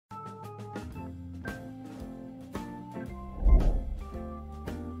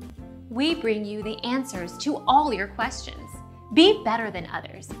we bring you the answers to all your questions. Be better than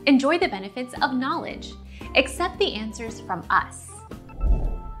others. Enjoy the benefits of knowledge. Accept the answers from us.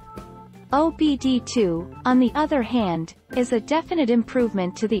 OBD2, on the other hand, is a definite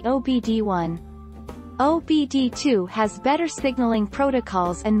improvement to the OBD1. OBD2 has better signaling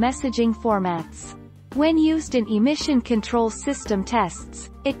protocols and messaging formats. When used in emission control system tests,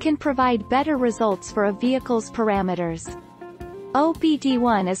 it can provide better results for a vehicle's parameters.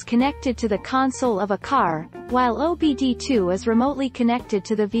 OBD1 is connected to the console of a car, while OBD2 is remotely connected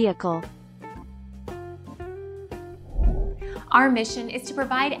to the vehicle. Our mission is to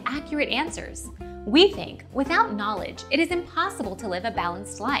provide accurate answers. We think without knowledge, it is impossible to live a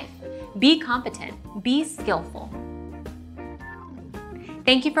balanced life. Be competent, be skillful.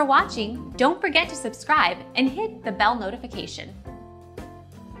 Thank you for watching. Don't forget to subscribe and hit the bell notification.